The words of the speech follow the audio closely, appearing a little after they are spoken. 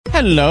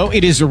Hello,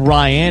 it is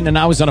Ryan, and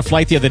I was on a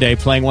flight the other day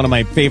playing one of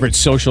my favorite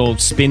social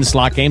spin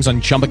slot games on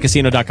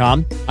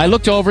ChumbaCasino.com. I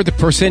looked over at the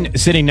person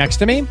sitting next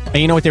to me, and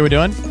you know what they were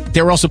doing?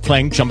 They were also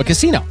playing Chumba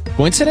Casino.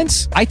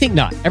 Coincidence? I think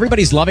not.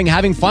 Everybody's loving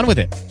having fun with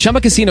it.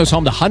 Chumba Casino is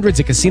home to hundreds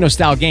of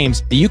casino-style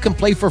games that you can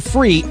play for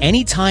free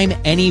anytime,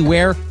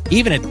 anywhere,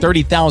 even at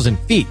 30,000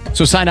 feet.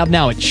 So sign up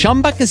now at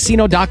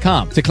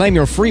ChumbaCasino.com to claim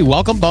your free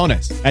welcome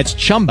bonus. That's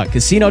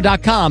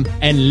ChumbaCasino.com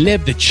and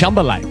live the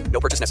Chumba life.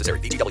 No purchase necessary.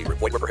 VGW.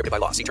 Void were prohibited by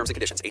law. See terms and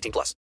conditions. 18+.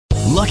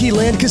 Lucky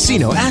Land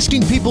Casino,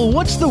 asking people,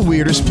 what's the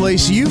weirdest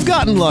place you've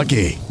gotten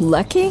lucky?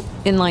 Lucky?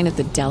 In line at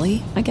the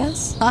deli, I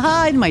guess?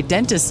 Aha, in my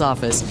dentist's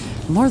office.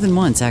 More than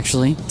once,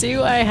 actually.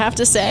 Do I have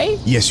to say?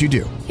 Yes, you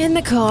do. In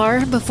the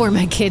car before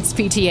my kids'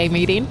 PTA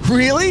meeting.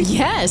 Really?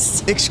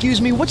 Yes. Excuse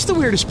me, what's the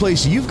weirdest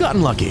place you've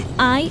gotten lucky?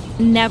 I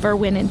never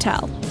win and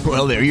tell.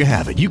 Well, there you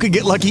have it. You can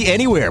get lucky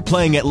anywhere,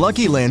 playing at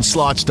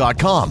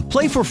LuckyLandSlots.com.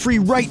 Play for free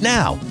right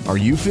now. Are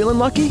you feeling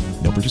lucky?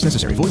 No purchase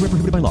necessary. Void where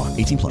prohibited by law.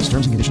 18+.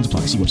 Terms and conditions apply.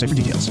 See website for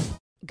details.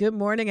 Good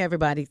morning,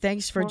 everybody.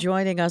 Thanks for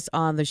joining us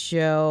on the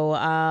show.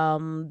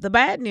 The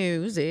bad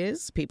news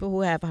is people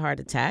who have a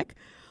heart attack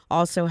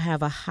also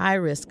have a high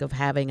risk of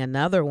having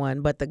another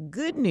one. But the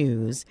good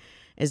news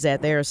is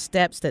that there are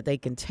steps that they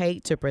can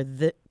take to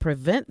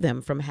prevent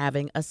them from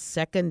having a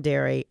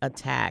secondary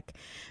attack.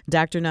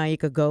 Dr.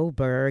 Naika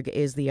Goldberg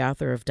is the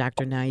author of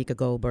Dr. Naika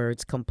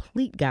Goldberg's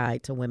Complete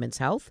Guide to Women's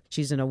Health.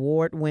 She's an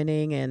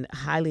award-winning and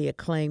highly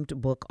acclaimed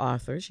book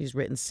author. She's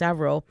written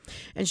several,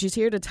 and she's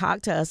here to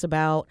talk to us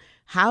about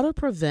how to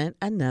prevent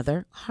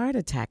another heart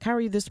attack. How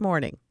are you this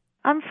morning?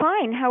 I'm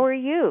fine. How are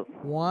you?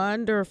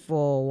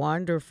 Wonderful,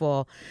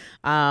 wonderful.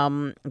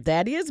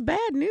 That is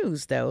bad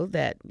news, though,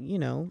 that,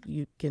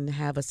 you can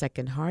have a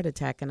second heart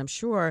attack. And I'm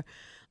sure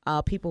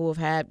people who have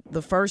had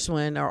the first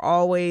one are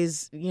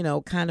always,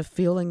 kind of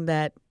feeling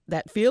that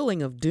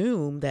feeling of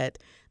doom that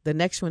the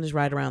next one is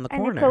right around the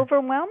corner. And it's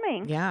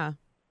overwhelming. Yeah.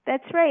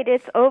 That's right.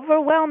 It's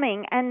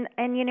overwhelming. And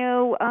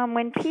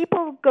when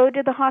people go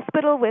to the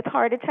hospital with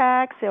heart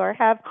attacks or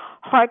have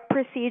heart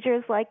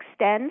procedures like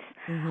stents,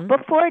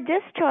 before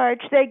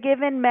discharge, they're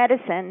given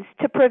medicines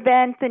to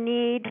prevent the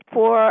need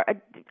for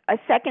a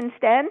second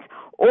stent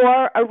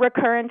or a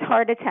recurrent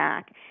heart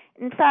attack.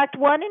 In fact,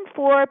 1 in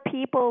 4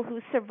 people who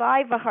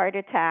survive a heart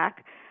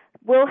attack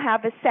will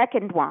have a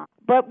second one.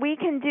 But we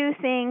can do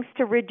things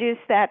to reduce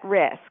that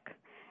risk.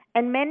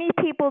 And many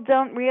people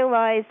don't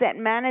realize that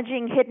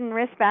managing hidden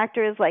risk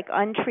factors like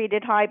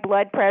untreated high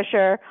blood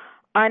pressure,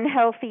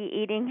 unhealthy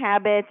eating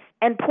habits,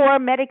 and poor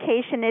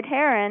medication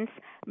adherence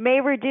may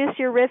reduce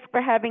your risk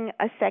for having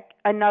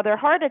another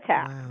heart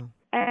attack. Wow.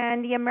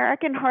 And the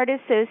American Heart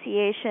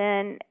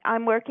Association,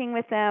 I'm working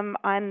with them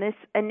on this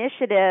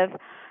initiative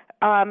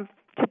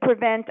to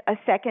prevent a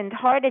second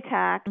heart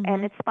attack,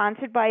 and it's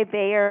sponsored by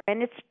Bayer,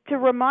 and it's to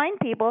remind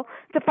people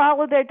to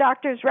follow their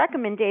doctor's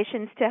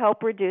recommendations to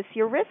help reduce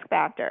your risk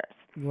factors.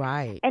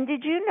 Right. And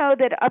did you know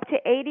that up to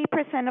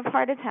 80% of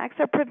heart attacks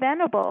are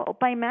preventable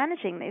by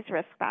managing these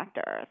risk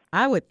factors?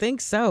 I would think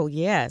so,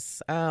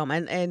 yes.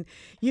 I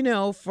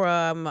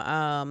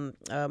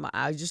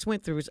just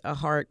went through a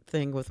heart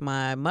thing with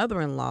my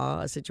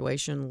mother-in-law, a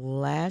situation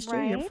last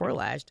year before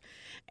last,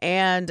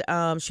 and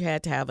she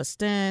had to have a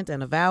stent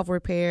and a valve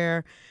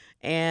repair.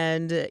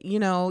 And,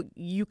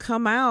 you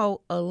come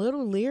out a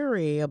little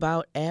leery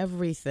about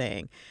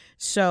everything.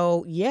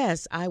 So,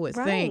 yes, I would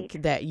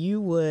think that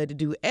you would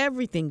do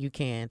everything you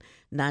can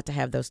not to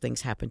have those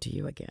things happen to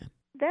you again.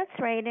 That's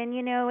right. And,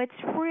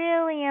 it's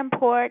really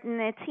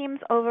important. It seems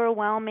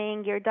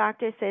overwhelming. Your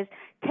doctor says,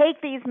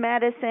 take these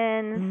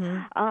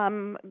medicines,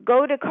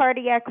 go to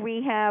cardiac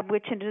rehab,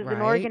 which is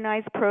an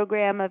organized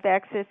program of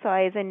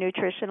exercise and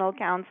nutritional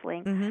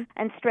counseling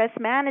and stress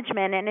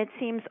management, and it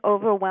seems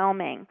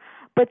overwhelming.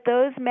 But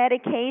those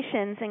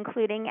medications,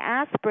 including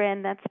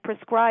aspirin that are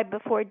prescribed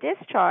before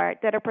discharge,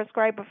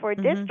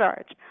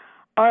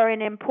 are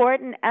an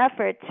important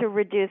effort to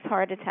reduce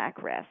heart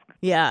attack risk.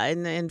 Yeah,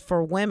 and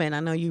for women,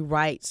 I know you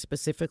write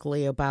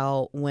specifically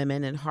about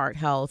women and heart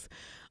health.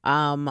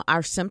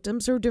 Our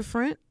symptoms are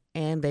different,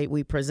 and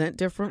we present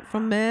different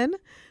from men.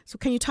 So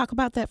can you talk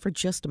about that for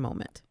just a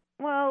moment?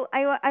 Well,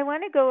 I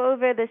want to go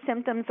over the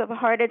symptoms of a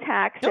heart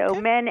attack so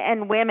men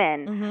and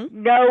women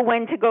know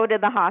when to go to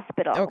the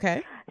hospital.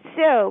 Okay.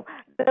 So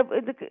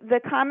the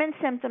common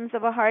symptoms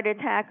of a heart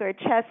attack are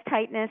chest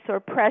tightness or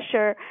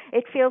pressure.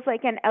 It feels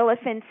like an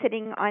elephant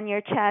sitting on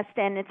your chest,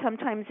 and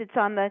sometimes it's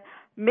on the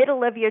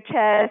middle of your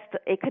chest.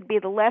 It could be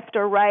the left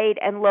or right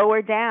and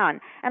lower down.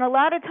 And a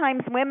lot of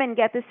times women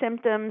get the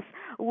symptoms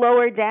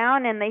lower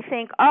down and they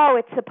think, oh,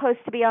 it's supposed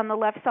to be on the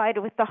left side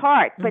with the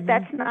heart. But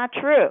that's not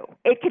true.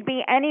 It could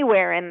be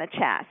anywhere in the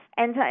chest.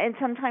 And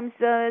sometimes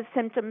the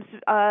symptoms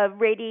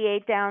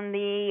radiate down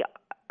the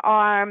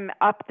arm,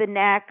 up the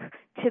neck,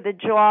 to the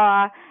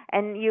jaw,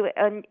 and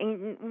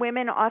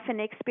women often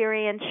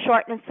experience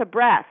shortness of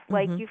breath,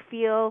 like you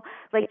feel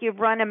like you've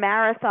run a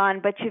marathon,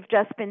 but you've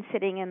just been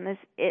sitting in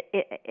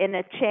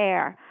a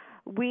chair.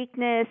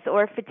 Weakness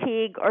or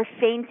fatigue or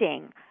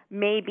fainting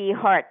may be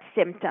heart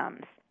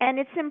symptoms. And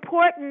it's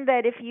important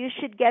that if you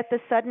should get the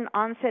sudden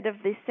onset of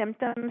these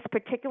symptoms,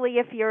 particularly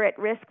if you're at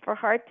risk for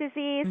heart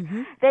disease,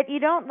 that you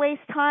don't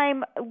waste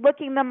time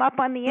looking them up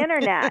on the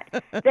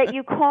internet, that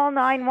you call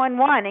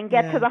 911 and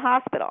get to the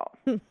hospital.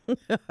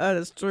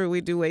 That's true.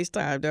 We do waste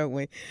time, don't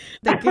we?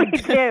 We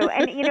do.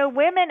 And,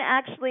 women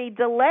actually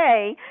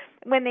delay.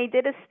 When they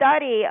did a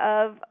study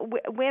of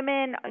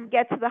women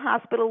get to the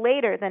hospital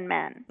later than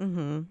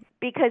men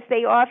because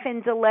they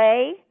often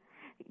delay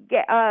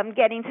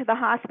getting to the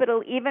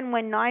hospital even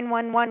when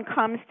 911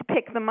 comes to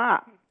pick them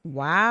up.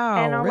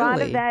 Wow, and a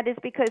lot of that is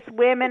because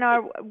women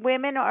are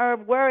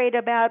worried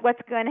about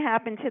what's going to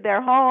happen to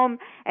their home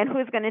and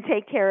who's going to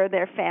take care of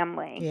their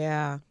family.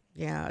 Yeah,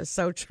 it's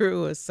so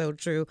true. It's so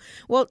true.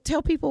 Well,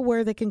 tell people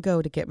where they can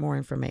go to get more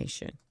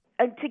information.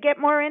 To get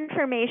more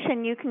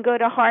information, you can go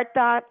to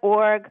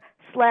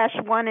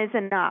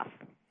heart.org/oneisenough.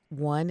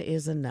 One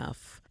is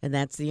enough. And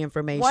that's the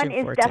information One for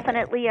is today.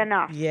 definitely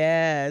enough.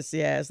 Yes.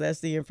 That's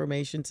the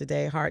information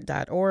today.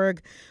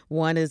 Heart.org.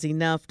 One is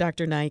enough.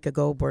 Dr. Naika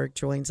Goldberg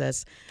joins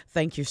us.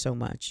 Thank you so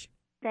much.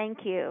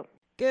 Thank you.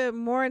 Good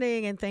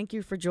morning, and thank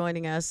you for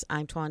joining us.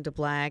 I'm Twanda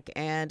Black.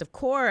 And, of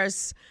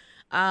course,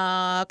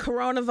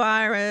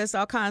 coronavirus,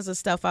 all kinds of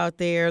stuff out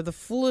there. The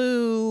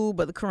flu,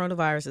 but the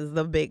coronavirus is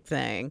the big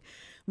thing.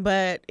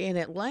 But in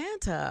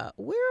Atlanta,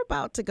 we're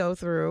about to go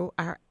through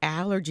our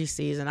allergy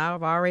season.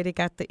 I've already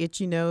got the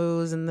itchy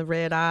nose and the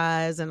red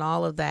eyes and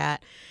all of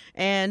that.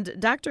 And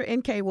Dr.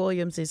 N.K.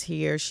 Williams is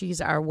here. She's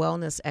our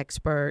wellness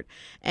expert,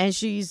 and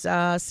she's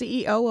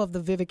CEO of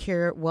the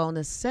Vivicare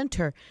Wellness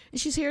Center.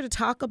 And she's here to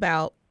talk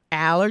about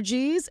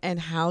allergies and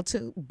how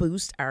to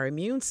boost our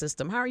immune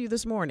system. How are you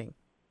this morning?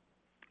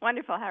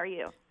 Wonderful. How are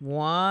you?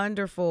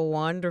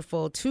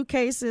 Wonderful. 2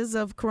 cases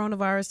of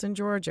coronavirus in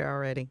Georgia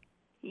already.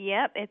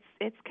 Yep,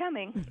 it's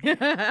coming.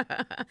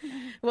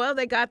 Well,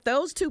 they got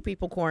those 2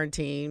 people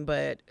quarantined,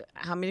 but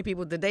how many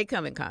people did they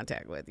come in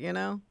contact with,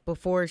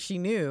 before she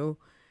knew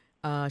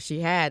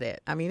she had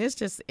it? I mean, it's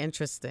just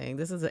interesting.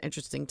 This is an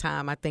interesting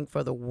time, I think,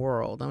 for the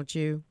world, don't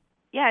you?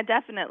 Yeah,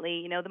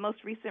 definitely. The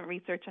most recent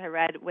research I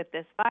read with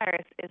this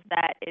virus is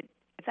that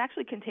it's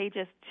actually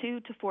contagious 2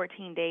 to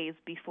 14 days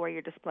before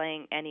you're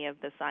displaying any of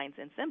the signs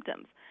and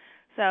symptoms.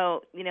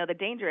 So, the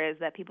danger is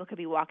that people could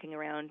be walking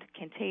around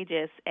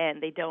contagious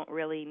and they don't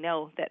really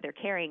know that they're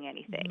carrying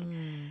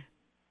anything.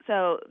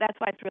 So that's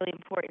why it's really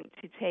important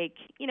to take,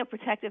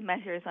 protective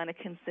measures on a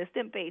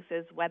consistent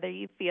basis, whether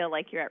you feel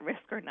like you're at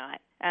risk or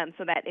not,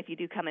 so that if you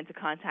do come into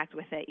contact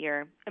with it,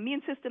 your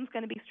immune system's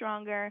going to be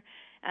stronger,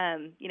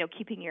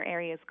 keeping your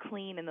areas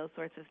clean and those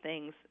sorts of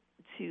things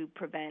to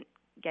prevent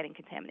getting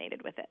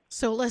contaminated with it.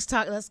 So let's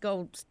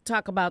go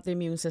talk about the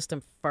immune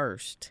system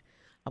first.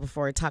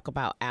 Before I talk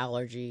about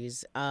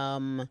allergies,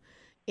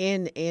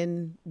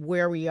 in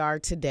where we are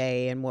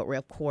today and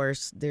of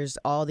course, there's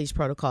all these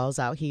protocols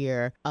out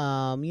here.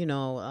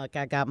 Like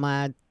I got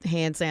my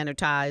hand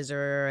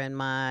sanitizer and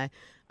my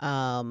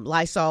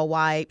Lysol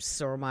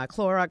wipes or my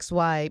Clorox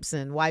wipes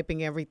and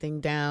wiping everything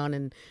down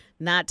and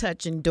not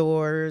touching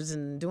doors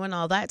and doing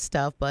all that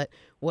stuff. But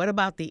what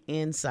about the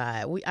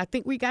inside? I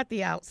think we got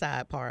the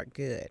outside part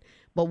good.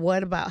 But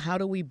what about how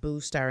do we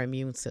boost our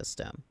immune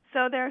system?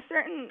 So there are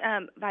certain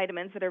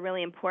vitamins that are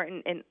really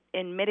important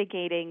in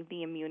mitigating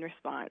the immune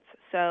response.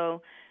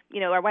 So,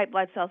 our white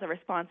blood cells are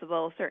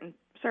responsible, certain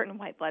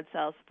white blood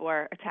cells,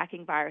 for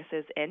attacking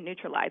viruses and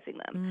neutralizing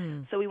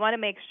them. So we want to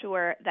make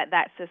sure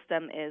that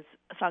system is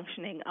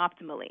functioning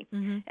optimally.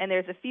 And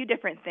there's a few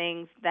different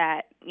things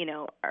that,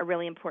 are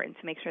really important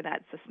to make sure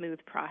that's a smooth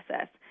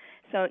process.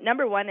 So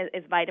number 1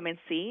 is vitamin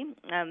C.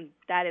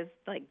 That is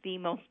like the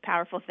most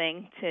powerful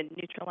thing to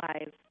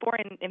neutralize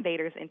foreign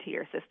invaders into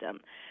your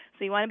system.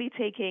 So you want to be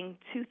taking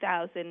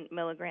 2,000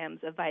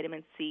 milligrams of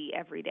vitamin C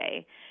every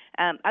day.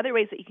 Other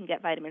ways that you can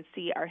get vitamin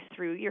C are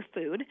through your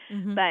food.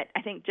 But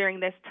I think during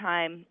this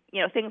time,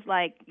 things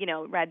like,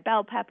 red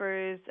bell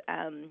peppers,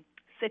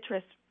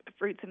 citrus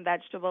fruits and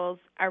vegetables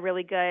are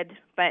really good.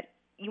 But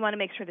you want to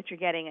make sure that you're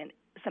getting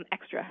some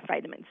extra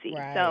vitamin C.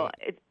 Right. So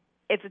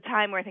it's a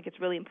time where I think it's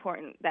really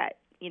important that,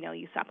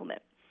 you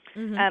supplement.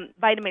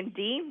 Vitamin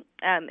D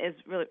is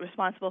really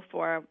responsible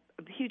for a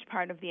huge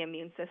part of the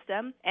immune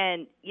system.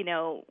 And,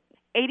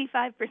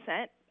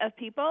 85% of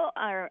people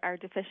are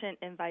deficient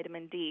in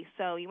vitamin D.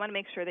 So you want to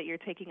make sure that you're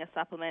taking a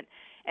supplement.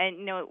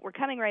 And, we're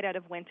coming right out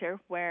of winter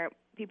where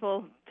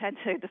people tend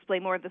to display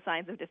more of the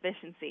signs of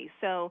deficiency.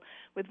 So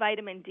with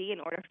vitamin D, in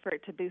order for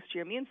it to boost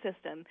your immune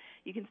system,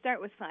 you can start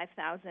with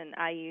 5,000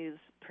 IUs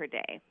per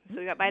day. So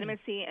we've got vitamin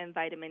C and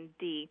vitamin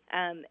D.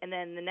 And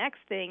then the next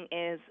thing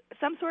is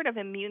some sort of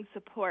immune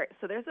support.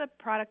 So there's a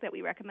product that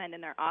we recommend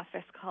in our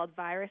office called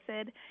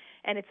Viricid,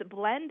 and it's a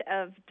blend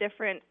of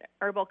different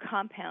herbal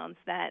compounds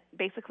that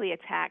basically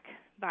attack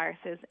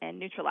viruses and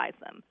neutralize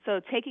them. So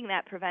taking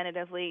that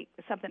preventatively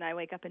is something I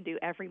wake up and do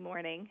every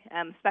morning,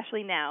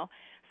 especially now,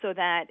 so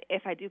that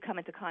if I do come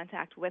into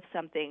contact with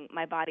something,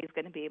 my body is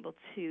going to be able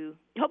to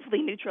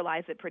hopefully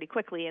neutralize it pretty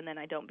quickly, and then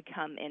I don't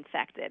become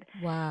infected.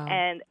 Wow.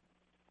 And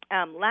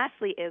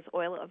lastly is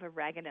oil of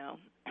oregano.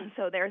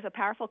 So there's a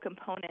powerful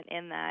component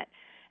in that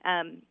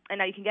And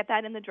now you can get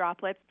that in the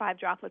droplets, 5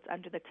 droplets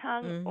under the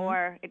tongue,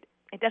 or it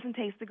doesn't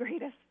taste the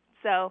greatest.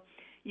 So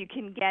you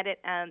can get it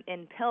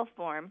in pill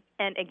form.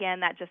 And again,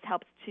 that just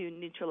helps to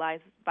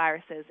neutralize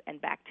viruses and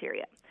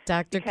bacteria.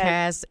 Dr.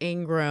 Cass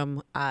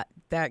Ingram,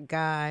 that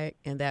guy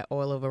and that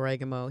oil of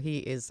oregano, he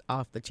is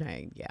off the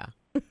chain. Yeah.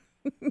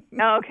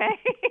 Oh, okay.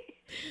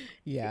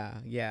 Yeah.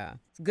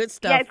 It's good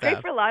stuff. Yeah, it's great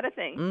though. for a lot of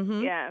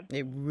things. Yeah.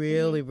 It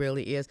really,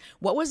 really is.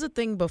 What was the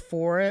thing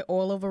before it,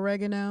 oil of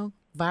oregano?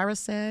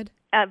 Viracid?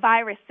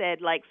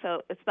 Viracid,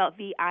 so it's spelled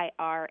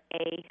Viracid.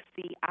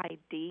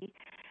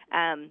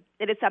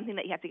 It is something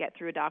that you have to get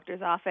through a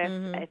doctor's office.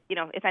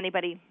 If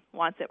anybody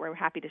wants it, we're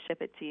happy to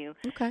ship it to you.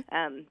 Okay.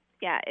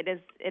 Yeah,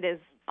 it is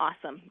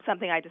awesome.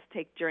 Something I just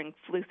take during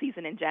flu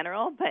season in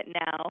general, but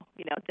now,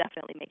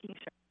 definitely making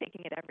sure I'm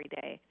taking it every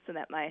day so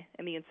that my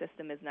immune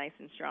system is nice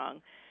and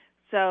strong.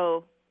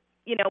 So,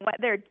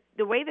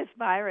 the way this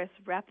virus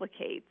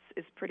replicates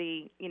is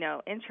pretty,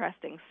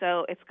 interesting.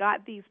 So it's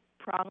got these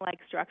prong-like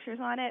structures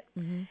on it,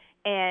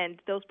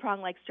 and those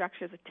prong-like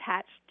structures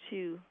attach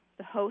to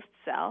the host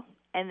cell,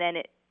 and then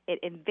it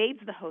invades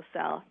the host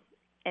cell,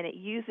 and it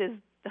uses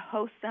the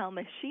host cell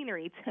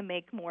machinery to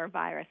make more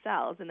virus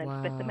cells and then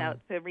spit them out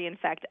to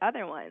reinfect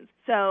other ones.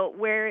 So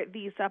where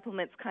these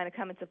supplements kind of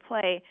come into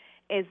play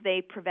is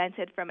they prevent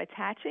it from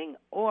attaching,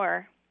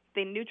 or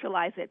they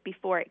neutralize it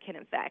before it can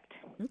infect.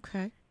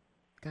 Okay.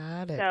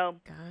 Got it. So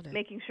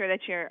making sure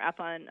that you're up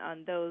on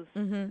those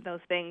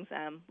things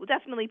will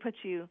definitely put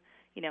you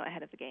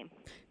ahead of the game.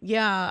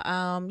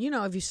 Yeah.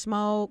 If you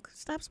smoke,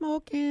 stop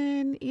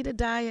smoking, eat a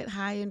diet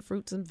high in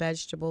fruits and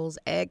vegetables,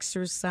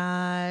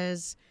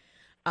 exercise.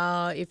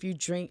 If you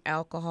drink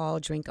alcohol,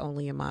 drink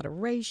only in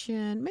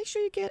moderation. Make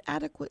sure you get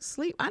adequate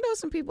sleep. I know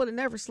some people that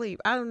never sleep.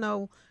 I don't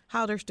know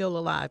how they're still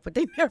alive, but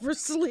they never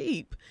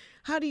sleep.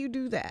 How do you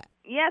do that?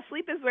 Yeah,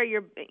 sleep is where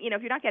if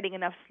you're not getting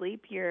enough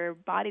sleep, your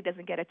body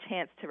doesn't get a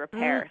chance to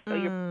repair. So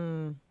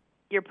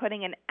you're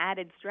putting an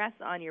added stress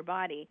on your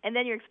body, and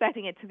then you're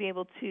expecting it to be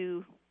able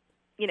to,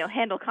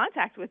 handle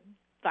contact with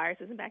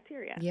viruses and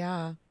bacteria.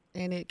 Yeah,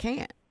 and it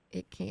can't.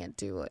 It can't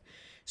do it.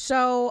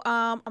 So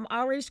I'm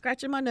already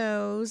scratching my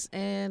nose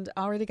and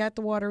already got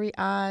the watery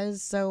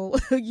eyes. So,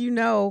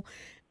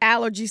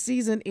 allergy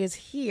season is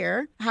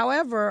here.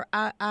 However,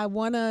 I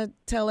want to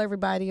tell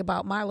everybody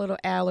about my little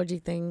allergy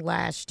thing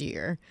last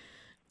year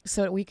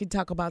so that we could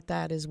talk about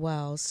that as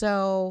well.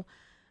 So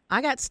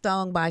I got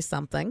stung by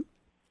something.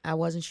 I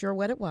wasn't sure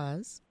what it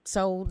was.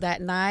 So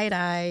that night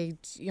I,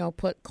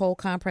 put cold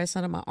compress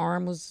under my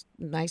arm. Was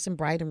nice and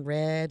bright and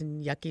red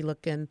and yucky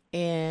looking.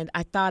 And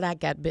I thought I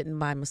got bitten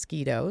by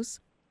mosquitoes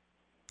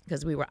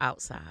because we were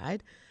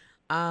outside.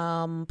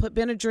 Put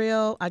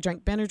Benadryl. I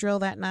drank Benadryl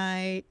that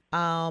night.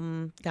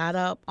 Got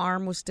up.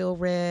 Arm was still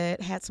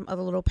red. Had some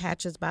other little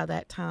patches by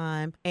that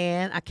time.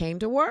 And I came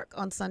to work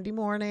on Sunday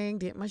morning,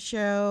 did my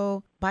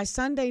show. By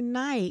Sunday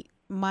night,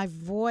 my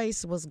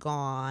voice was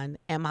gone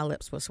and my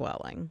lips were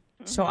swelling.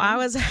 So I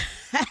was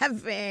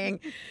having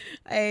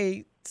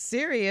a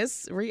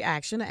serious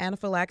reaction, an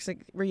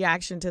anaphylactic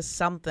reaction to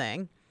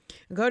something.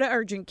 Go to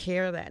urgent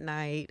care that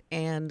night,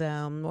 and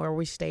where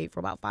we stayed for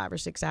about 5 or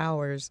 6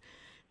 hours.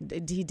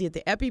 He did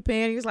the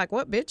EpiPen. He was like,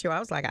 "What bit you?" I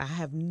was like, "I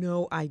have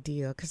no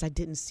idea," because I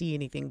didn't see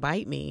anything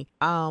bite me.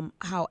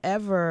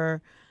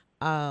 However,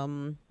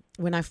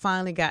 when I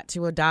finally got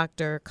to a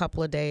doctor a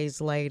couple of days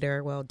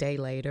later, a day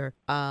later,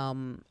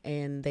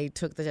 and they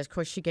took the test. Of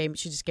course, she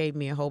just gave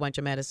me a whole bunch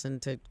of medicine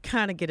to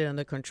kind of get it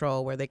under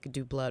control where they could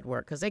do blood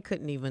work, because they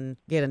couldn't even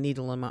get a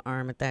needle in my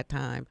arm at that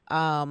time.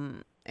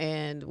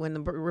 And when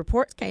the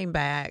reports came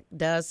back,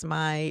 dust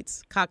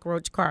mites,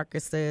 cockroach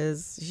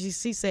carcasses.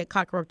 She said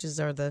cockroaches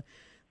are the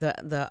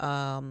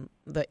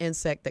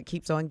insect that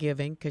keeps on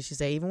giving, because she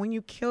said even when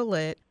you kill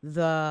it,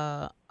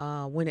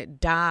 when it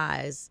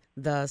dies,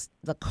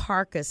 the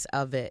carcass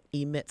of it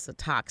emits a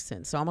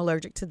toxin. So I'm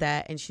allergic to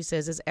that. And she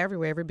says it's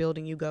everywhere. Every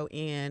building you go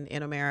in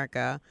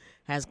America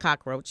has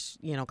cockroach,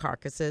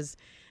 carcasses.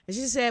 And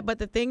she said, but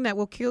the thing that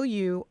will kill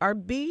you are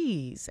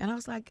bees. And I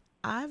was like,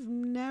 I've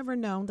never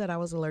known that I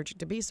was allergic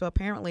to bees. So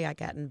apparently I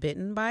got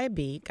bitten by a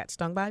bee, got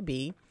stung by a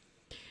bee,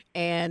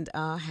 and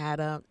had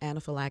an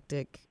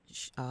anaphylactic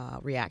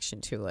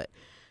reaction to it.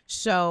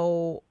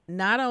 So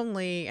not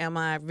only am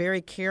I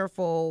very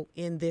careful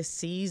in this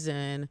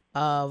season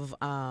of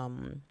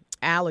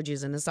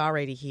allergies, and it's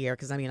already here,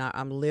 because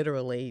I'm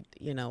literally,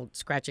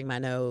 scratching my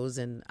nose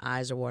and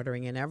eyes are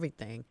watering and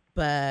everything.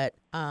 But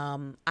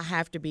I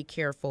have to be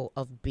careful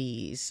of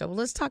bees. So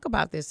let's talk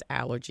about this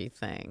allergy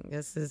thing.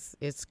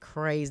 It's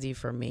crazy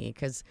for me,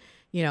 because,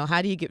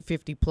 how do you get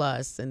 50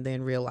 plus and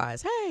then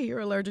realize, hey, you're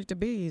allergic to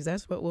bees?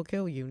 That's what will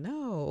kill you.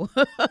 No,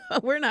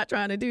 we're not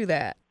trying to do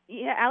that.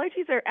 Yeah,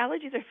 allergies are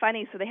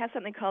funny. So they have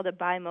something called a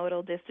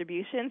bimodal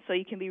distribution. So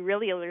you can be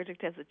really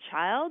allergic as a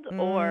child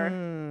or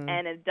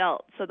an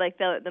adult. So like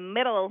the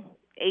middle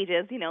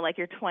ages, like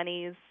your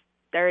 20s,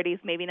 30s,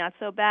 maybe not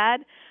so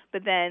bad.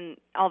 but then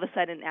all of a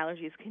sudden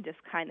allergies can just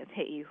kind of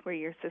hit you where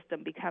your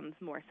system becomes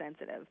more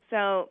sensitive.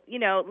 So,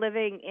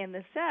 living in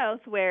the South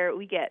where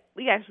we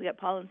actually get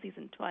pollen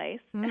season twice,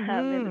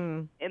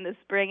 in the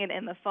spring and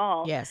in the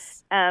fall.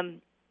 Yes.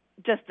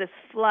 Just this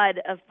flood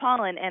of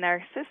pollen, and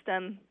our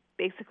system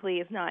basically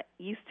is not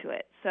used to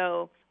it.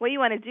 So what you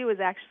want to do is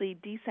actually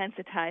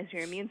desensitize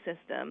your immune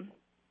system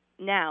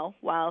now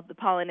while the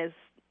pollen is,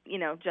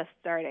 just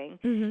starting.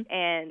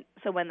 And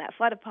so when that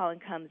flood of pollen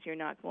comes, you're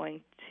not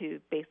going to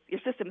your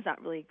system's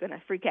not really going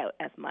to freak out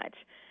as much.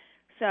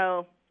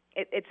 So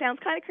it sounds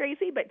kind of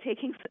crazy, but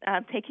taking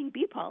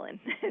bee pollen,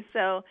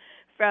 so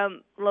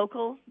from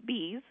local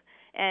bees,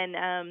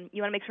 and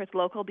you want to make sure it's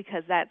local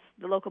because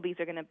the local bees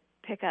are going to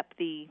pick up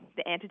the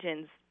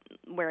antigens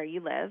where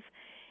you live.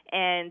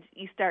 And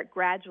you start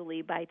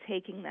gradually by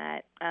taking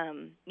that,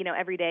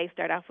 every day,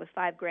 start off with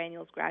 5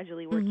 granules,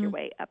 gradually work your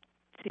way up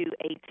to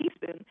a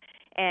teaspoon,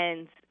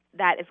 and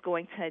that is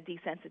going to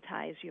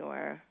desensitize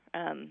your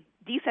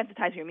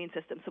immune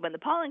system. So when the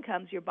pollen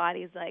comes, your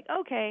body is like,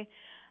 okay,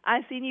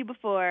 I've seen you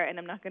before, and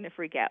I'm not going to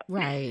freak out.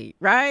 Right.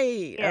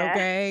 Yeah.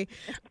 Okay.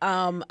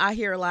 I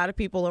hear a lot of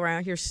people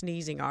around here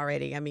sneezing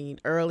already. I mean,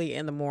 early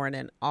in the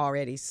morning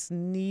already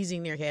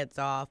sneezing their heads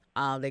off.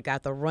 They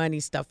got the runny,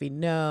 stuffy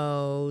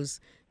nose.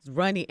 It's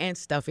runny and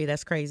stuffy.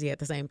 That's crazy at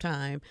the same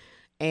time.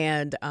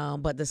 And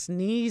but the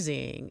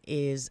sneezing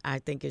I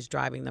think is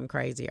driving them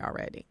crazy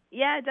already.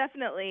 Yeah,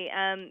 definitely.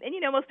 And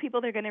most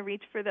people, they're going to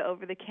reach for the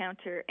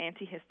over-the-counter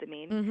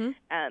antihistamine.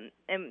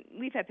 And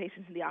we've had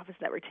patients in the office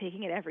that were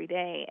taking it every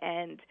day.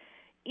 And,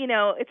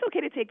 it's okay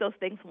to take those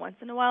things once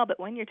in a while, but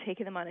when you're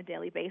taking them on a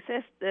daily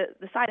basis,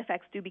 the side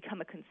effects do become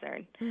a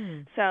concern.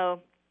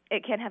 So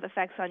it can have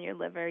effects on your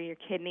liver, your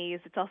kidneys.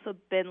 It's also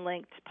been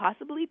linked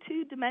possibly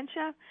to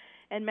dementia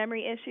and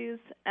memory issues,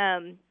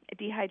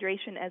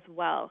 dehydration as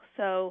well.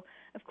 So,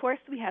 of course,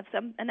 we have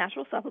a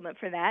natural supplement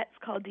for that.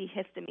 It's called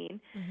D-histamine.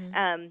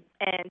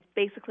 And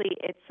basically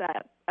it's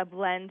a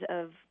blend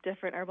of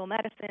different herbal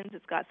medicines.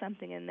 It's got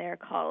something in there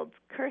called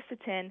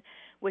quercetin,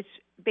 which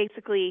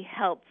basically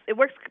helps. It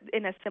works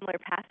in a similar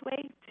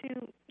pathway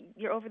to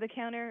your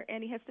over-the-counter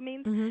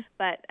antihistamines,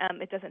 but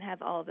it doesn't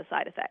have all of the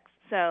side effects.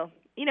 So,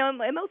 in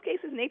most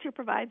cases, nature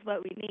provides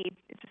what we need.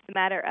 It's just a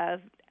matter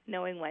of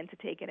knowing when to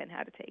take it and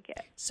how to take it.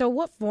 So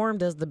what form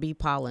does the bee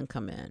pollen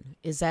come in?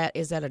 Is that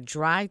a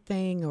dry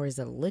thing or is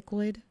it a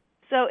liquid?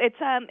 So it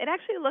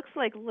actually looks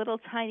like little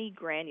tiny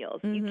granules.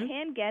 You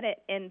can get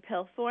it in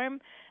pill form,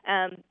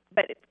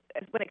 but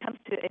when it comes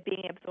to it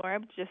being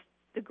absorbed, just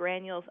the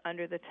granules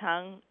under the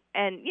tongue.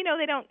 And,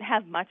 they don't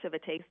have much of a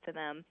taste to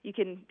them. You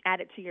can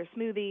add it to your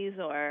smoothies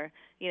or,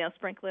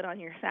 sprinkle it on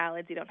your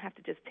salads. You don't have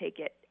to just take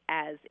it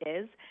as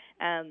is.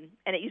 And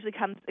it usually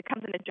comes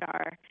in a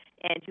jar,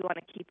 and you want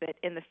to keep it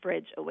in the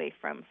fridge away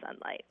from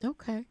sunlight.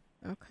 Okay.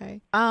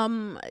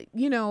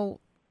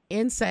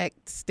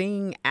 Insect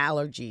sting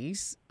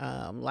allergies,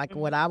 like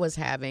what I was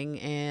having,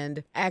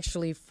 and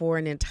actually for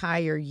an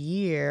entire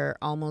year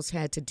almost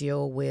had to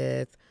deal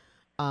with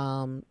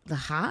the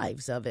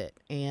hives of it.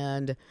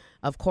 And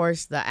of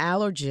course, the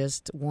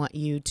allergists want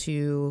you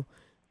to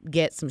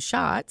get some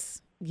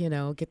shots,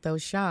 get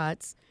those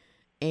shots.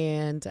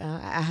 And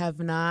I have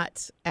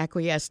not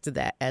acquiesced to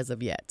that as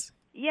of yet.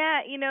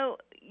 Yeah,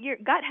 your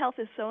gut health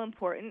is so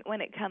important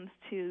when it comes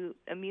to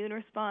immune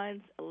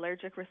response,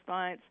 allergic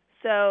response.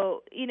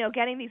 So,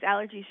 getting these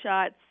allergy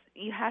shots,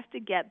 you have to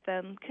get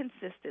them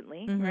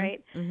consistently,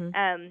 right?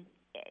 And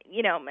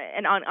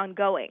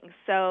ongoing.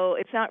 So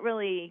it's not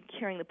really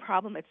curing the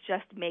problem. It's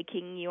just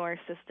making your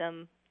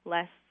system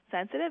less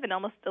sensitive and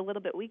almost a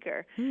little bit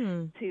weaker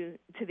to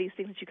these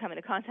things that you come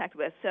into contact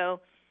with.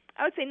 So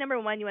I would say, number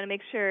one, you want to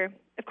make sure,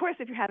 of course,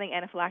 if you're having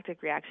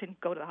anaphylactic reaction,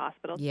 go to the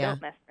hospital. Yeah.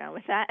 Don't mess around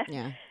with that.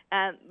 Yeah.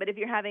 But if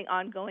you're having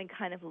ongoing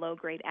kind of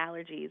low-grade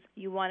allergies,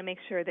 you want to make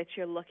sure that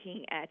you're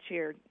looking at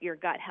your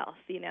gut health.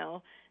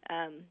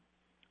 Are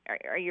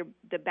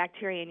the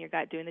bacteria in your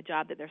gut doing the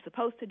job that they're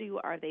supposed to do?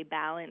 Are they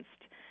balanced?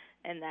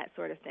 And that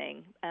sort of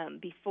thing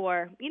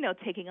before,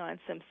 taking on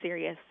some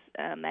serious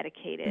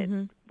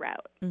medicated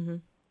route.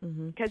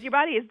 Because your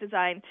body is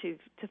designed to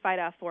fight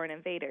off foreign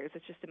invaders.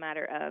 It's just a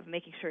matter of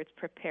making sure it's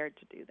prepared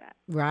to do that.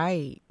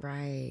 Right.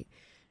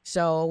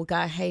 So we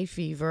got hay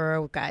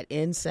fever, we got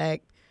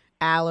insect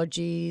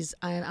allergies,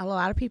 and a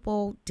lot of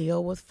people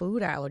deal with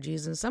food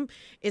allergies. And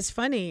it's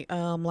funny,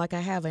 like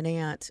I have an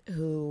aunt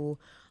who,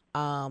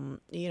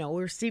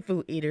 we're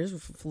seafood eaters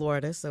from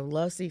Florida, so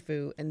love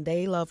seafood, and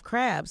they love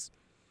crabs.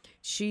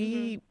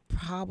 She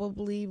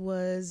probably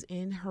was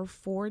in her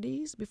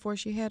 40s before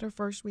she had her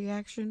first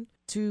reaction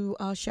to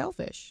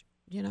shellfish,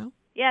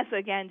 Yeah, so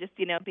again, just,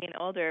 being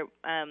older,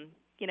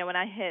 when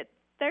I hit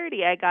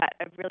 30, I got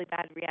a really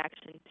bad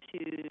reaction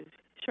to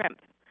shrimp.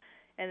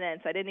 And then,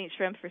 so I didn't eat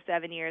shrimp for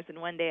 7 years, and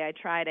one day I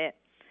tried it,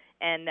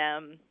 and,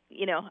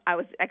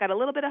 I got a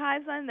little bit of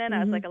hives on, then I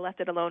was like, I left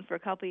it alone for a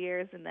couple of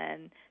years, and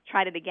then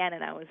tried it again,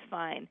 and I was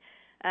fine.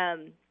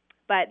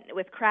 But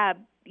with crab,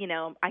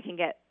 I can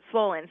get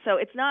swollen. So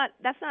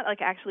that's not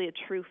like actually a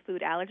true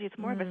food allergy. It's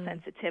more of a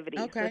sensitivity.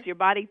 Okay. So it's your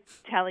body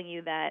telling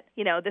you that,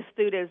 this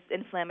food is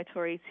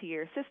inflammatory to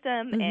your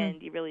system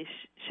and you really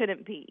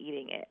shouldn't be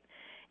eating it.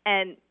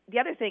 And the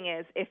other thing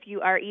is, if you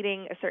are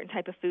eating a certain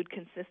type of food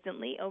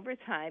consistently over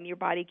time, your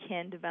body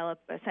can develop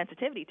a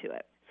sensitivity to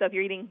it. So if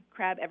you're eating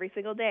crab every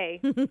single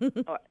day,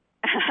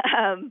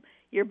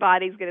 your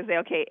body's going to say,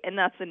 okay,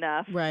 enough's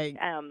enough. Right.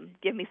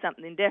 Give me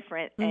something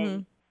different.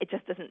 And it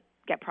just doesn't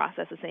get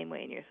processed the same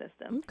way in your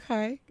system.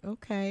 Okay.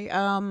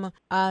 And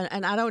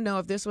I don't know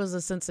if this was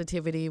a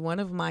sensitivity. One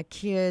of my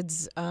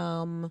kids she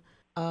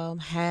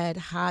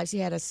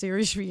had a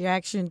serious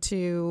reaction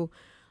to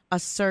a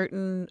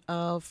certain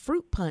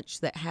fruit punch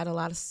that had a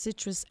lot of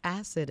citrus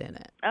acid in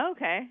it.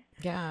 Okay.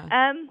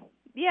 Yeah.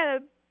 Yeah,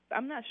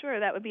 I'm not sure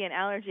that would be an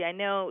allergy. I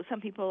know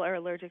some people are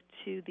allergic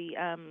to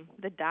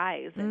the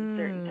dyes and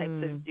certain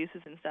types of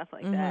juices and stuff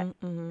like that.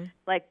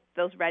 Like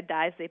those red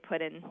dyes they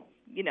put in,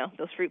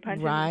 those fruit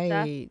punches and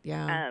stuff. Right,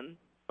 yeah.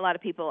 A lot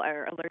of people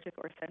are allergic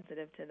or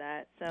sensitive to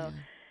that. So,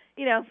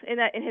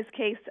 in his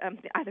case,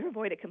 either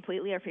avoid it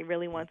completely, or if he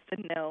really wants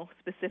to know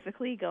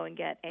specifically, go and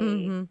get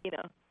a,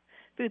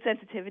 food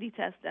sensitivity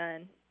test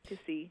done to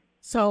see.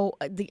 So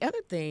the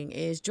other thing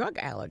is drug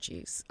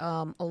allergies.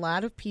 A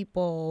lot of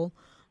people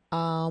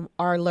are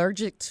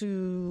allergic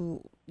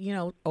to,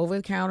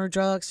 over-the-counter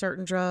drugs,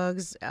 certain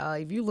drugs.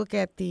 If you look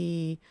at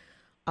the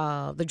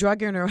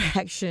drug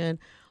interaction,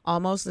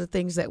 most of the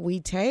things that we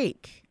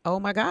take, oh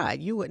my God,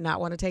 you would not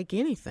want to take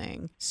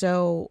anything.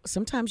 So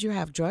sometimes you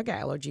have drug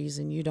allergies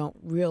and you don't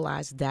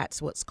realize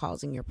that's what's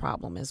causing your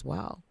problem as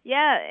well.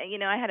 Yeah,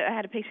 I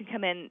had a patient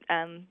come in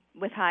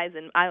with hives,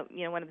 and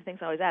one of the things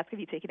I always ask, have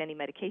you taken any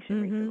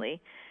medication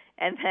recently?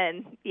 And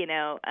then,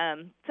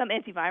 some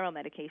antiviral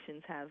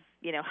medications have,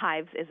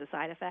 hives as a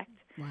side effect.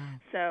 Wow.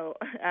 So,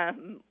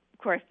 of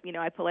course,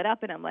 I pull it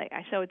up and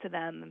I show it to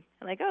them.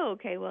 I'm like, oh,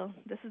 okay, well,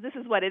 this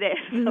is what it is.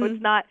 So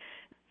it's not.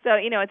 So,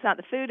 it's not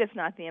the food, it's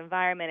not the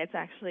environment, it's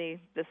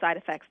actually the side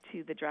effects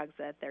to the drugs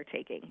that they're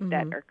taking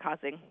that are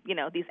causing,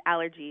 these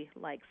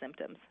allergy-like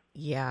symptoms.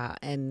 Yeah,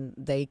 and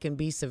they can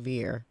be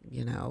severe,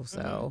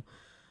 so.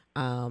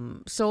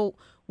 So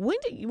when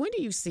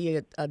do you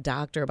see a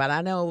doctor about? I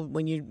know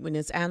when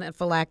it's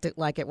anaphylactic,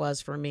 like it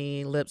was for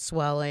me, lip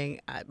swelling,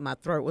 my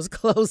throat was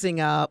closing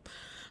up,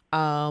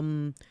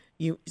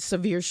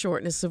 severe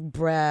shortness of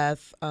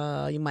breath,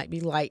 you might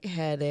be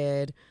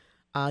lightheaded.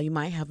 You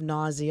might have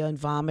nausea and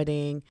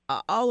vomiting.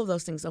 All of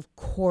those things, of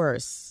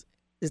course,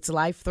 it's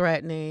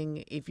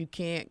life-threatening. If you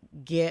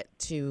can't get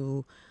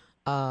to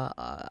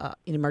an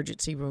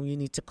emergency room, you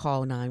need to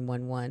call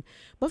 911.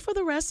 But for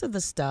the rest of the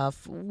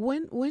stuff,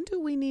 when do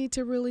we need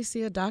to really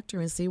see a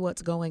doctor and see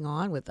what's going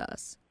on with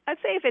us? I'd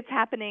say if it's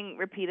happening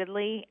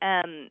repeatedly,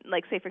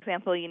 like say, for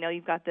example,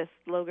 you've got this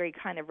low-grade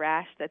kind of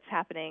rash that's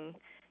happening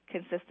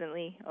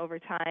consistently over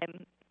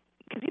time,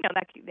 because,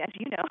 that, as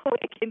you know,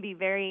 it can be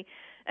very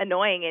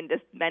annoying and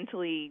just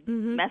mentally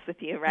mess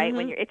with you, right,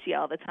 when you're itchy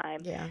all the time.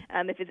 Yeah.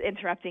 If it's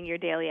interrupting your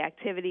daily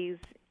activities.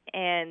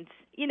 And,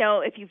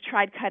 if you've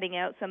tried cutting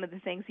out some of the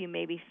things you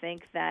maybe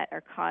think that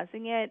are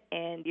causing it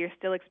and you're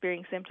still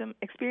experiencing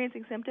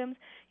symptoms,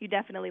 you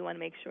definitely want to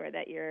make sure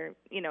that you're,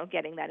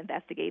 getting that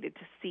investigated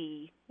to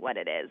see what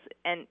it is.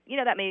 And,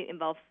 that may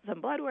involve some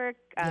blood work,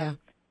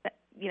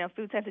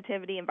 food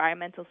sensitivity,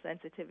 environmental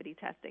sensitivity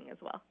testing as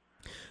well.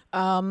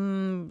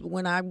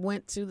 When I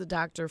went to the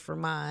doctor for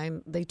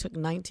mine, they took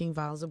 19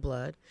 vials of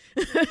blood.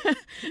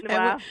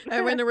 Wow.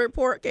 and when the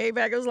report came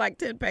back, it was like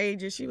 10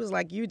 pages. She was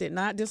like, you did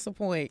not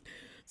disappoint.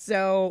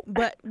 So,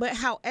 but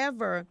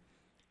however,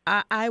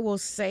 I will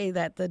say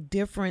that the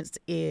difference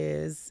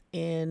is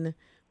in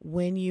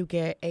when you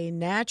get a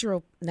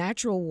natural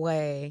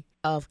way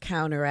of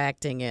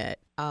counteracting it,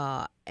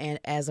 and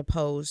as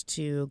opposed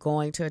to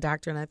going to a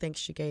doctor, and I think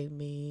she gave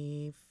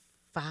me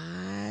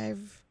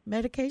 5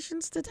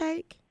 medications to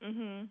take.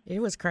 It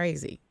was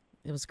crazy.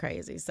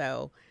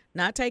 So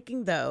not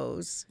taking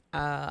those,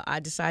 I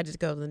decided to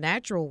go the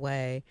natural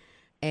way,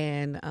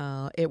 and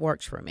it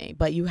works for me.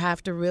 But you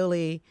have to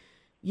really,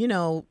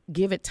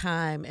 give it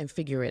time and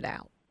figure it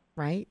out,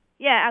 right?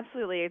 Yeah,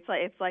 absolutely.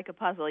 It's like a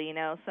puzzle,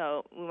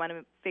 So we want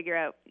to figure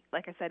out,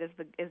 like I said,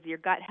 is your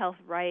gut health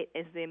right?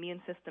 Is the immune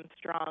system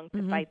strong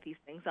to fight these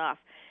things off?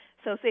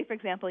 So say, for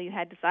example, you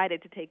had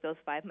decided to take those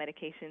 5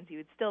 medications, you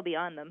would still be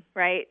on them,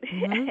 right?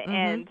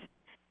 And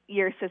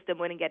your system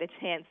wouldn't get a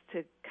chance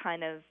to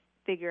kind of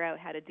figure out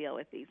how to deal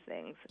with these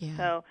things. Yeah.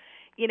 So,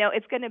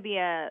 it's going to be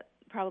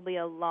probably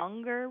a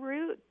longer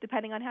route,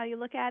 depending on how you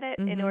look at it,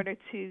 in order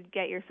to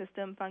get your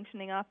system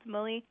functioning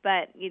optimally.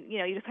 But,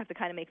 you just have to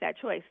kind of make that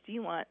choice. Do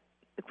you want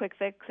the quick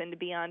fix and to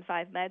be on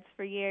 5 meds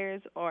for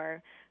years,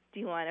 or do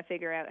you want to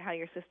figure out how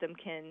your system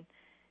can,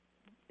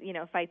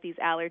 fight these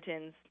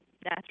allergens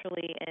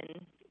naturally and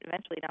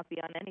eventually not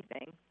be on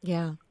anything?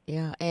 Yeah.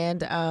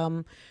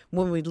 And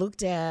when we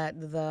looked at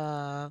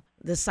the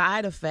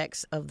side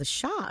effects of the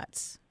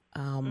shots,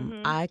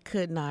 I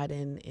could not,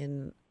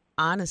 in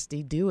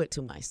honesty, do it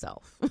to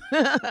myself.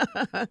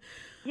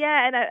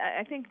 Yeah, and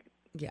I think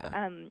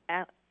Yeah.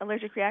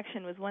 Allergic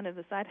reaction was one of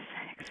the side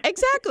effects.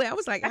 Exactly. I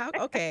was like,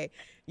 okay,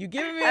 you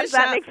giving me a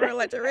shot for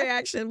allergic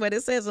reaction, but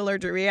it says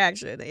allergic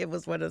reaction. It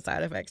was one of the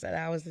side effects, and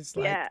I was just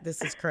like,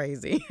 this is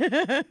crazy. So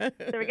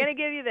we're going to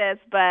give you this,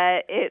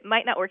 but it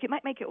might not work. It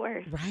might make it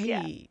worse. Right,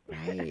 yeah.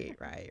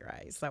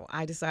 right. So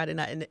I decided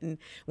not, and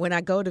when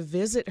I go to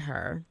visit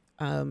her,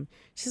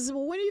 she says,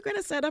 well, when are you going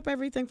to set up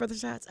everything for the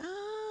shots?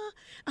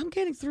 I'm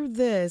getting through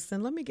this,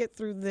 and let me get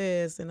through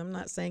this. And I'm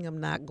not saying I'm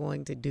not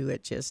going to do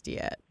it just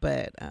yet,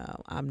 but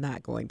I'm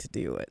not going to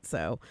do it.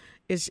 So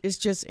it's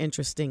just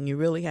interesting. You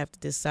really have to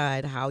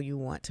decide how you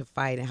want to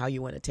fight and how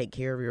you want to take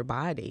care of your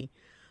body,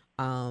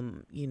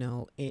 in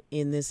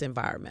this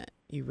environment.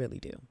 You really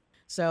do.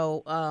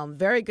 So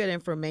very good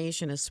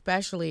information,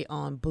 especially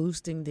on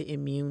boosting the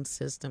immune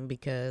system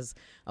because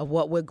of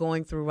what we're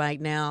going through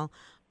right now.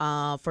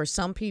 For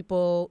some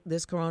people,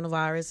 this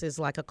coronavirus is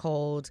like a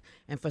cold,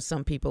 and for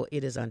some people,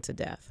 it is unto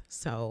death.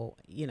 So,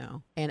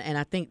 and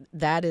I think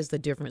that is the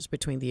difference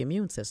between the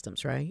immune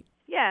systems, right?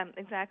 Yeah,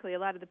 exactly. A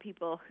lot of the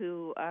people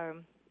who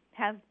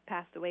have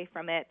passed away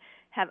from it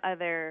have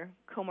other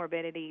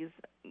comorbidities,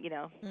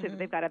 so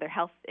they've got other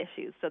health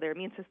issues, so their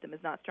immune system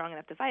is not strong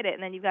enough to fight it.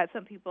 And then you've got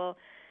some people,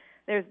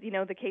 there's,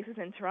 the cases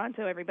in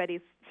Toronto,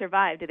 everybody's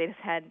survived. They just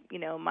had,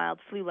 mild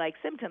flu-like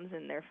symptoms,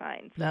 and they're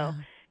fine. So. Yeah.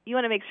 You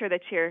want to make sure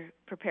that you're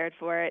prepared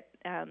for it.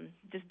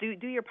 Just do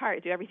your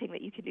part. Do everything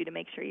that you can do to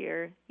make sure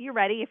you're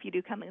ready if you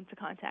do come into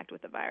contact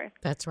with the virus.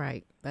 That's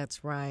right.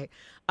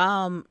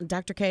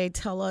 Dr. K,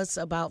 tell us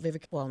about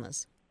Vivic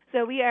Wellness.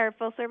 So we are a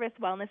full-service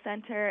wellness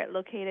center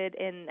located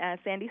in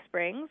Sandy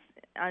Springs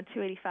on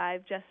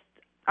 285, just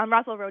on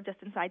Rothwell Road,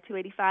 just inside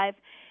 285.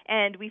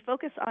 And we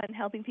focus on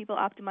helping people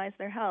optimize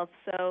their health.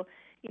 So,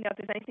 if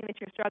there's anything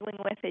that you're struggling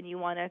with and you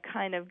want to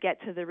kind of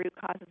get to the root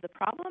cause of the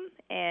problem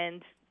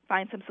and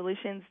find some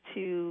solutions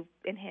to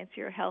enhance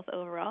your health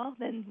overall,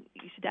 then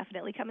you should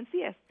definitely come and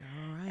see us. All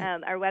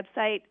right. Our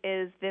website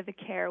is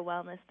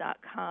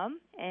vivicarewellness.com,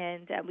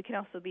 and we can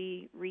also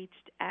be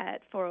reached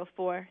at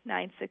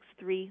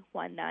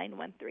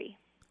 404-963-1913.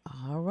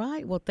 All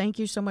right. Well, thank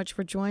you so much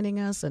for joining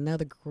us.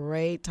 Another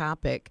great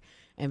topic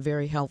and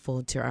very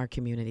helpful to our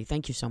community.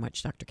 Thank you so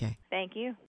much, Dr. K. Thank you.